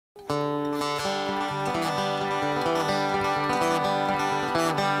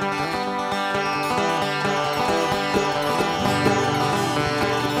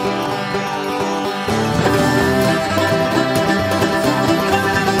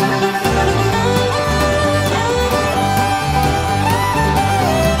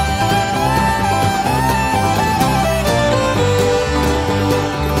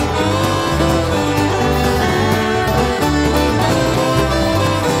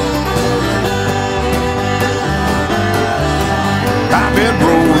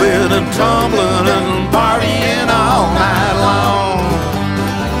tumbling and partying all night long.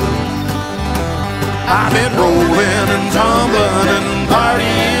 I've been rolling and tumbling and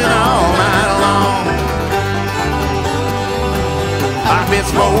partying all night long. I've been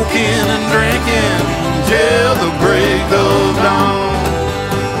smoking and drinking till the break of dawn.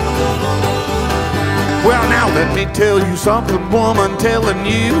 Well, now let me tell you something, woman, telling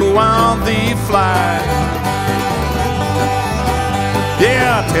you on the fly.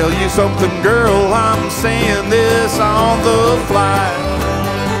 Yeah, I'll tell you something, girl, I'm saying this on the fly.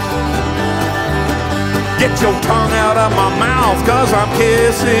 Get your tongue out of my mouth, 'cause I'm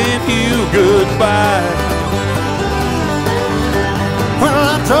kissing you goodbye. Well,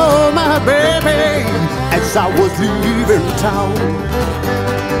 I told my baby as I was leaving town.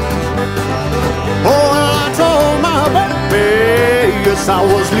 Oh, well, I told my baby as I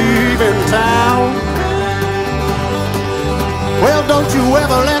was leaving town. Well, don't you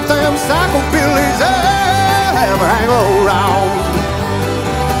ever let them sycobillys ever hang around.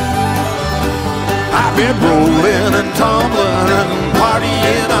 I've been rolling and tumbling and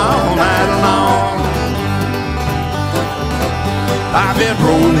partying all night long. I've been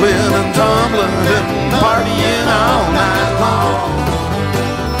rolling and tumbling and partying all night long.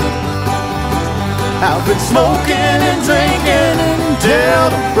 I've been smoking and drinking until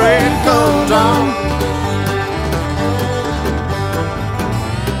the break of dawn.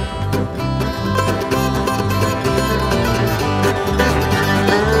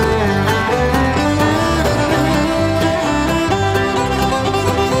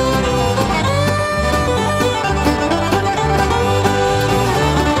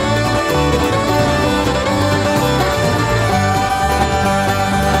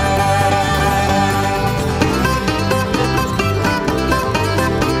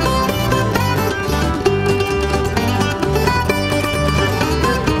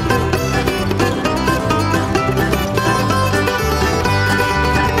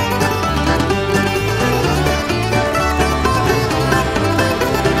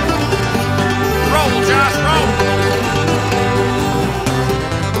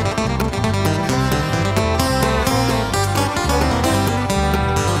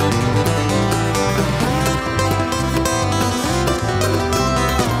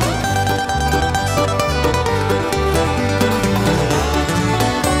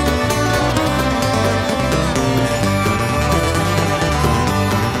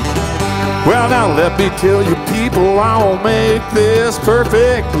 Well, now let me tell you people, I'll make this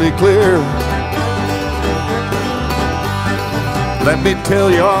perfectly clear. Let me tell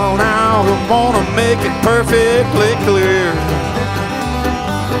you all now, I wanna make it perfectly clear.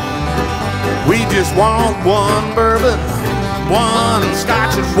 We just want one bourbon, one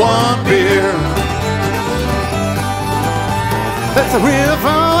scotch and one beer. That's the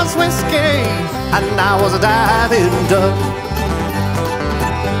river's whiskey, and I was a diving duck.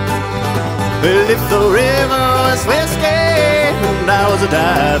 Well, if the river was whiskey, and I was a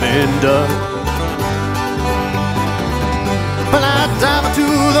diving duck. Well, I dive to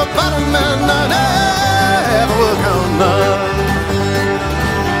the bottom and I never will come up.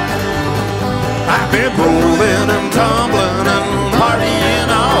 I've been rolling and tumbling and partying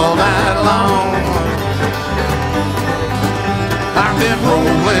all night long. I've been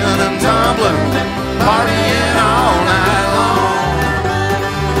rolling and tumbling, partying all night long.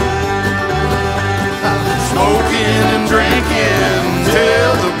 Smoking and drinking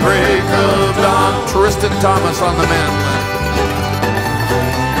till the break of dawn. Tristin Thomas on the mandolin.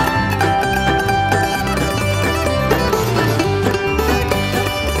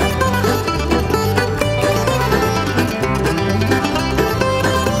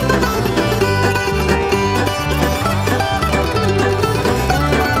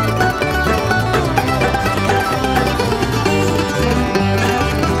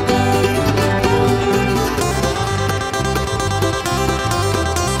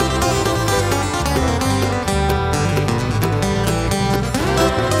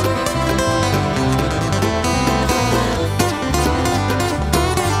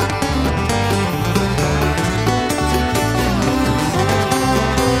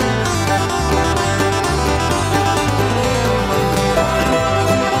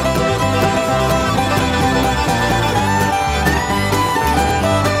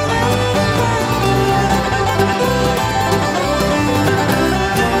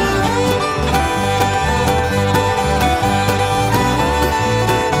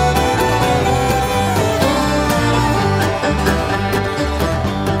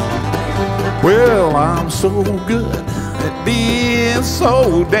 Well, I'm so good at being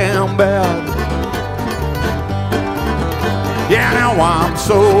so damn bad. Yeah, now I'm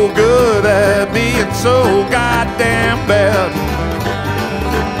so good at being so goddamn bad.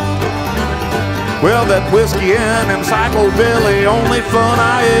 Well, that whiskey and them sycobilly, only fun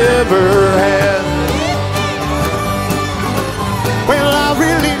I ever had. Well, I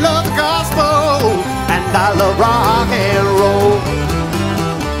really love the gospel, and I love rock and roll.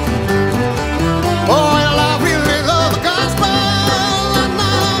 Oh, well, I really love the gospel, and I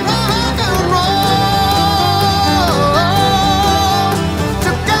love rock and roll.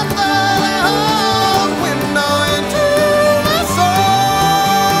 Together they hold window into my soul.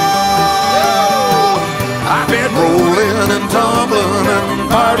 I've been rolling and tumbling and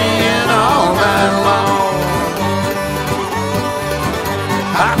partying all night long.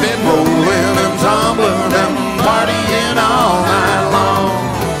 I've been rolling and tumbling and partying all night long.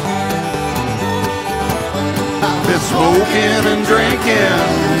 I've been smoking and drinking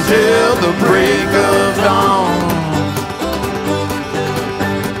till the break of dawn.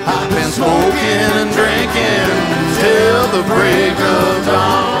 I've been smoking and drinking till the break of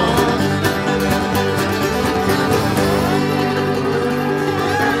dawn.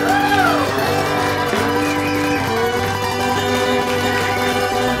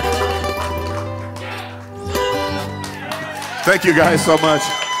 Thank you guys so much.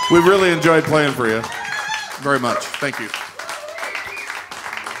 We really enjoyed playing for you. Very much. Thank you.